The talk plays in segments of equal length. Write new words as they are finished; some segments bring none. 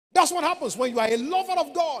That's what happens when you are a lover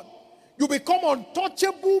of God. You become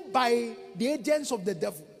untouchable by the agents of the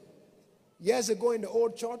devil. Years ago in the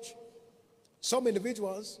old church, some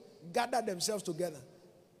individuals gathered themselves together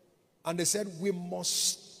and they said, we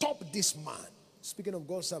must stop this man. Speaking of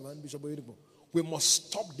God's servant, Bishop Oyedepo, we must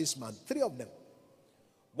stop this man. 3 of them.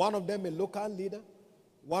 One of them a local leader.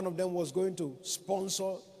 One of them was going to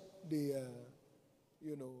sponsor the,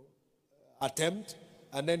 attempt.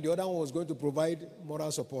 And then the other one was going to provide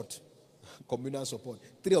moral support, communal support.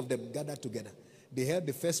 3 of them gathered together. They held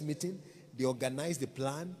the first meeting. They organized the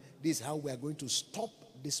plan. This is how we are going to stop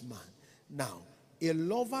this man. Now, a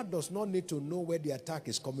lover does not need to know where the attack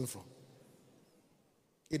is coming from.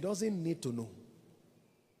 He doesn't need to know.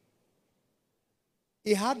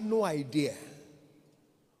 He had no idea.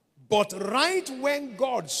 But right when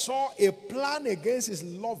God saw a plan against his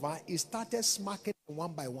lover, he started smacking them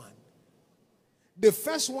one by one. The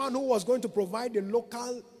first one who was going to provide the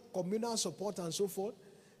local communal support and so forth,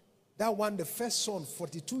 that one, the first son,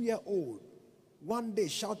 42-year-old, one day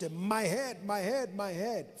shouted, my head, my head, my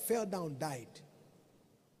head, fell down, died.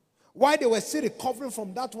 While they were still recovering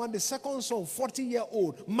from that one, the second son,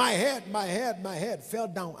 40-year-old, my head, my head, my head, fell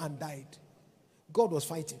down and died. God was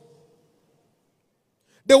fighting.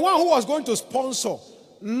 The one who was going to sponsor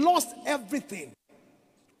lost everything.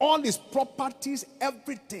 All his properties,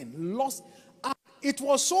 everything, lost. It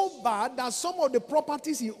was so bad that some of the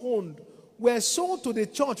properties he owned were sold to the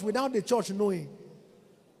church without the church knowing.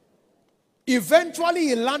 Eventually,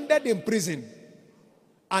 he landed in prison.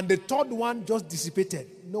 And the third one just dissipated.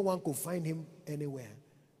 No one could find him anywhere.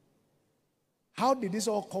 How did this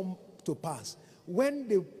all come to pass? When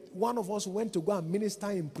one of us went to go and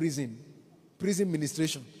minister in prison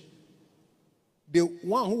ministration, the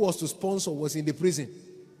one who was to sponsor was in the prison.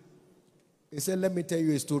 He said, let me tell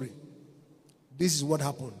you a story. This is what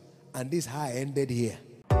happened, and this is how I ended here.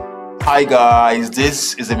 Hi guys,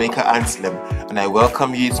 this is Emeka Anslem, and I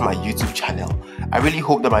welcome you to my YouTube channel. I really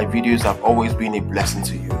hope that my videos have always been a blessing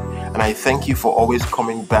to you, and I thank you for always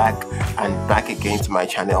coming back and back again to my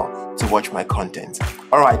channel to watch my content.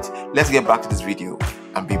 Alright, let's get back to this video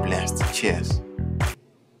and be blessed. Cheers.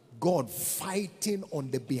 God fighting on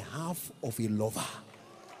the behalf of a lover.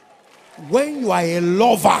 When you are a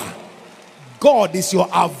lover, God is your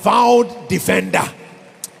avowed defender.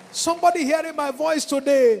 Somebody hearing my voice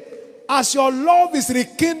today, as your love is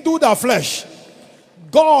rekindled afresh,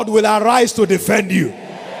 God will arise to defend you.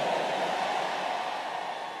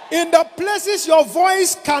 In the places your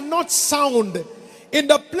voice cannot sound, in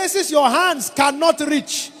the places your hands cannot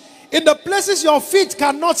reach, in the places your feet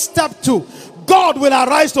cannot step to, God will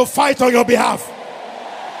arise to fight on your behalf.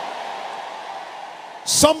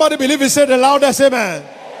 Somebody believe it, say the loudest amen.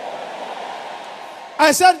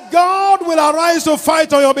 I said God will arise to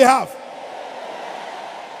fight on your behalf.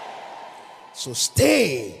 So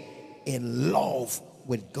stay in love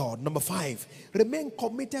with God. Number 5, remain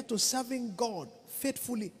committed to serving God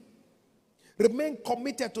faithfully. Remain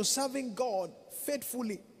committed to serving God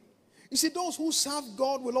faithfully. You see, those who serve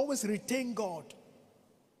God will always retain God.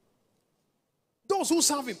 Those who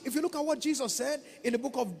serve him. If you look at what Jesus said in the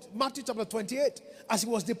book of Matthew chapter 28, as he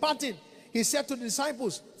was departing, he said to the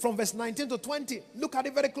disciples from verse 19 to 20, look at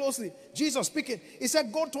it very closely. Jesus speaking. He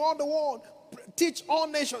said, go to all the world, teach all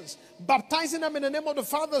nations, baptizing them in the name of the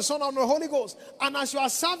Father, the Son, and the Holy Ghost. And as you are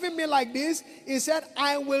serving me like this, he said,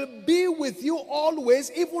 I will be with you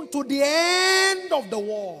always, even to the end of the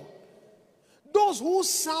world. Those who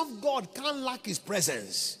serve God can't lack his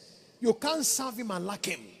presence. You can't serve him and lack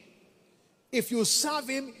him. If you serve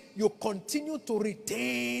him, you continue to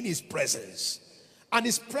retain his presence. And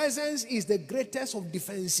his presence is the greatest of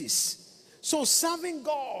defenses. So serving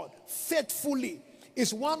God faithfully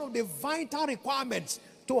is one of the vital requirements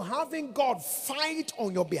to having God fight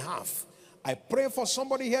on your behalf. I pray for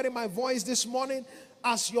somebody hearing my voice this morning,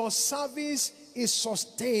 as your service is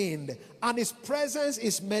sustained and his presence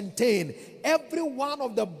is maintained, every one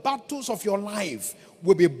of the battles of your life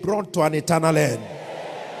will be brought to an eternal end.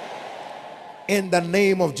 In the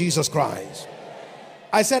name of Jesus Christ.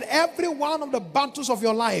 I said every one of the battles of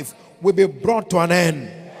your life will be brought to an end.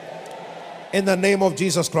 In the name of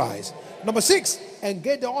Jesus Christ. Number 6,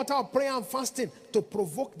 engage the altar of prayer and fasting to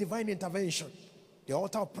provoke divine intervention. The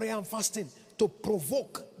altar of prayer and fasting to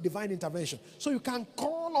provoke divine intervention. So you can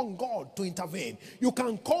call on God to intervene. You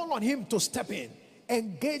can call on him to step in.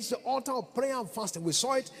 Engage the altar of prayer and fasting. We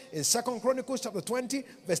saw it in 2 Chronicles chapter 20,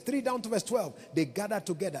 verse 3 down to verse 12. They gathered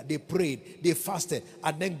together, they prayed, they fasted,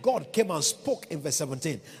 and then God came and spoke in verse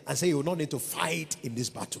 17 and said, you will not need to fight in this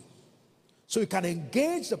battle. So you can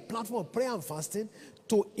engage the platform of prayer and fasting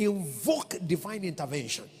to invoke divine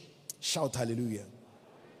intervention. Shout hallelujah.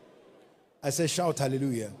 I say shout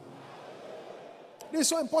hallelujah. This is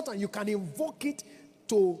so important. You can invoke it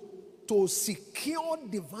to secure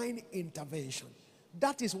divine intervention.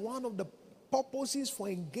 That is one of the purposes for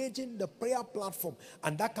engaging the prayer platform,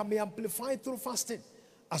 and that can be amplified through fasting.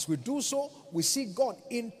 As we do so, we see God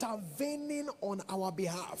intervening on our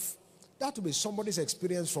behalf. That will be somebody's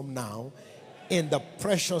experience from now, in the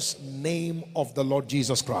precious name of the Lord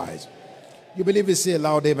Jesus Christ. You believe it? Say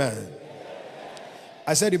loud amen.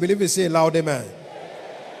 I said you believe it? Say loud amen.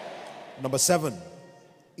 Number 7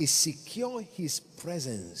 is secure his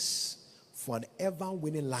presence for an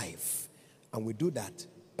ever-winning life. And we do that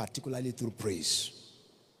particularly through praise.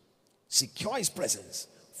 Secure his presence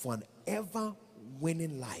for an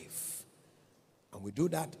ever-winning life. And we do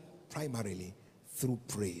that primarily through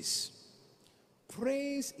praise.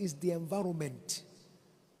 Praise is the environment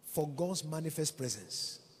for God's manifest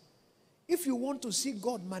presence. If you want to see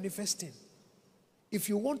God manifesting, if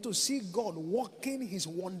you want to see God working his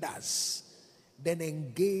wonders, then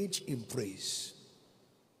engage in praise.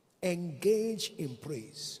 Engage in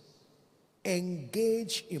praise.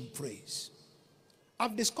 Engage in praise.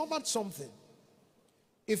 I've discovered something.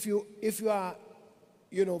 If you are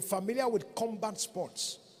familiar with combat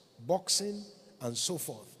sports, boxing and so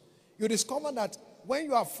forth, you discover that when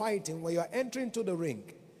you are fighting, when you are entering to the ring,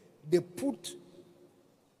 they put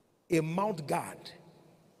a mouth guard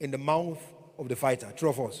in the mouth of the fighter. True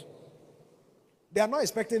or false? They are not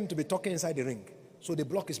expecting him to be talking inside the ring, so they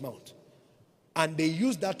block his mouth. And they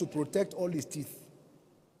use that to protect all his teeth.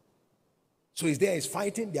 So he's there, he's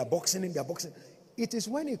fighting, they are boxing him, It is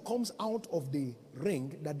when he comes out of the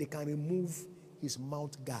ring that they can remove his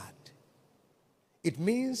mouth guard. It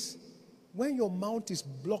means when your mouth is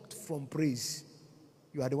blocked from praise,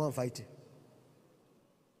 you are the one fighting.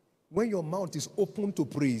 When your mouth is open to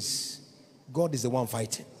praise, God is the one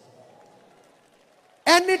fighting.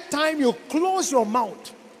 Anytime you close your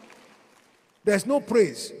mouth, there's no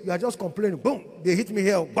praise. You are just complaining. Boom, they hit me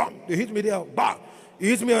here. Bam, they hit me there. Bam, you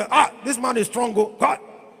hit me here. Ah, this man is strong. God.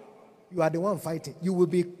 You are the one fighting. You will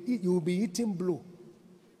be eating blow.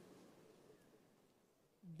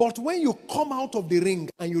 But when you come out of the ring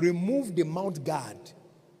and you remove the mouth guard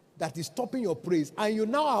that is stopping your praise, and you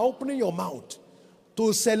now are opening your mouth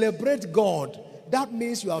to celebrate God, that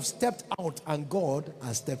means you have stepped out and God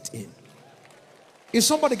has stepped in. Is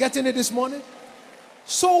somebody getting it this morning?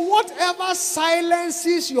 So whatever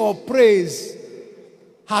silences your praise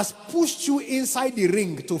has pushed you inside the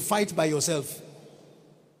ring to fight by yourself.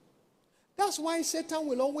 That's why Satan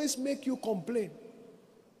will always make you complain.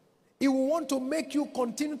 He will want to make you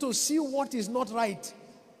continue to see what is not right.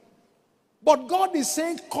 But God is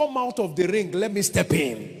saying, come out of the ring, let me step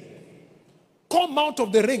in. Come out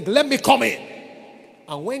of the ring, let me come in.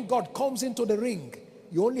 And when God comes into the ring,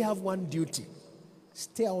 you only have one duty.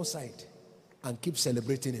 Stay outside and keep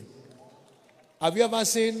celebrating him. Have you ever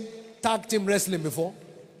seen tag team wrestling before?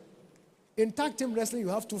 In tag team wrestling, you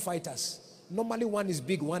have two fighters. Normally one is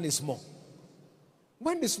big, one is small.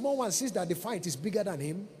 When the small one sees that the fight is bigger than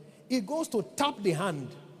him, he goes to tap the hand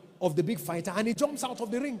of the big fighter and he jumps out of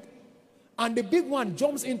the ring. And the big one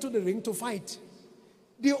jumps into the ring to fight.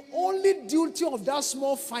 The only duty of that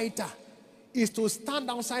small fighter is to stand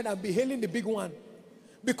outside and be hailing the big one.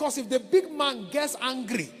 Because if the big man gets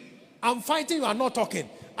angry, I'm fighting, you are not talking,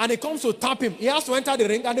 and he comes to tap him, he has to enter the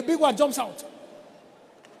ring and the big one jumps out.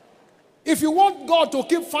 If you want God to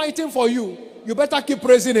keep fighting for you, you better keep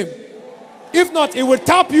praising him. If not, he will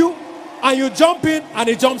tap you and you jump in and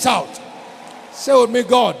he jumps out. Say with me,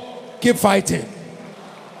 God, keep fighting.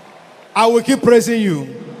 I will keep praising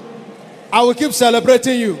you. I will keep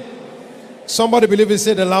celebrating you. Somebody believe it,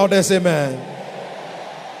 say the loudest amen.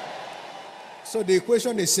 So the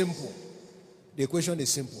equation is simple. The equation is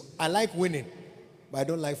simple. I like winning, but I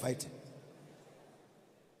don't like fighting.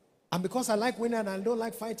 And because I like winning and I don't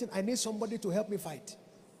like fighting, I need somebody to help me fight.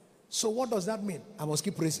 So what does that mean? I must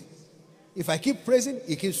keep praising. If I keep praising,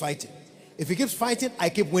 he keeps fighting. If he keeps fighting, I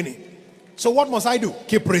keep winning. So what must I do?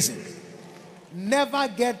 Keep praising. Never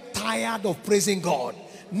get tired of praising God.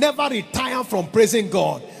 Never retire from praising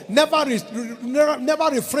God. Never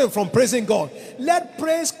refrain from praising God. Let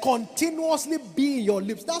praise continuously be in your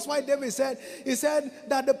lips. That's why David said, he said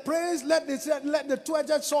that the praise, let the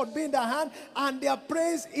two-edged sword be in their hand and their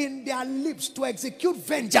praise in their lips to execute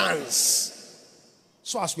vengeance.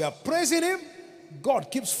 So as we are praising him, God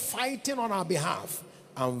keeps fighting on our behalf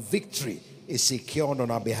and victory is secured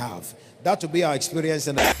on our behalf. That will be our experience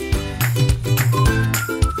in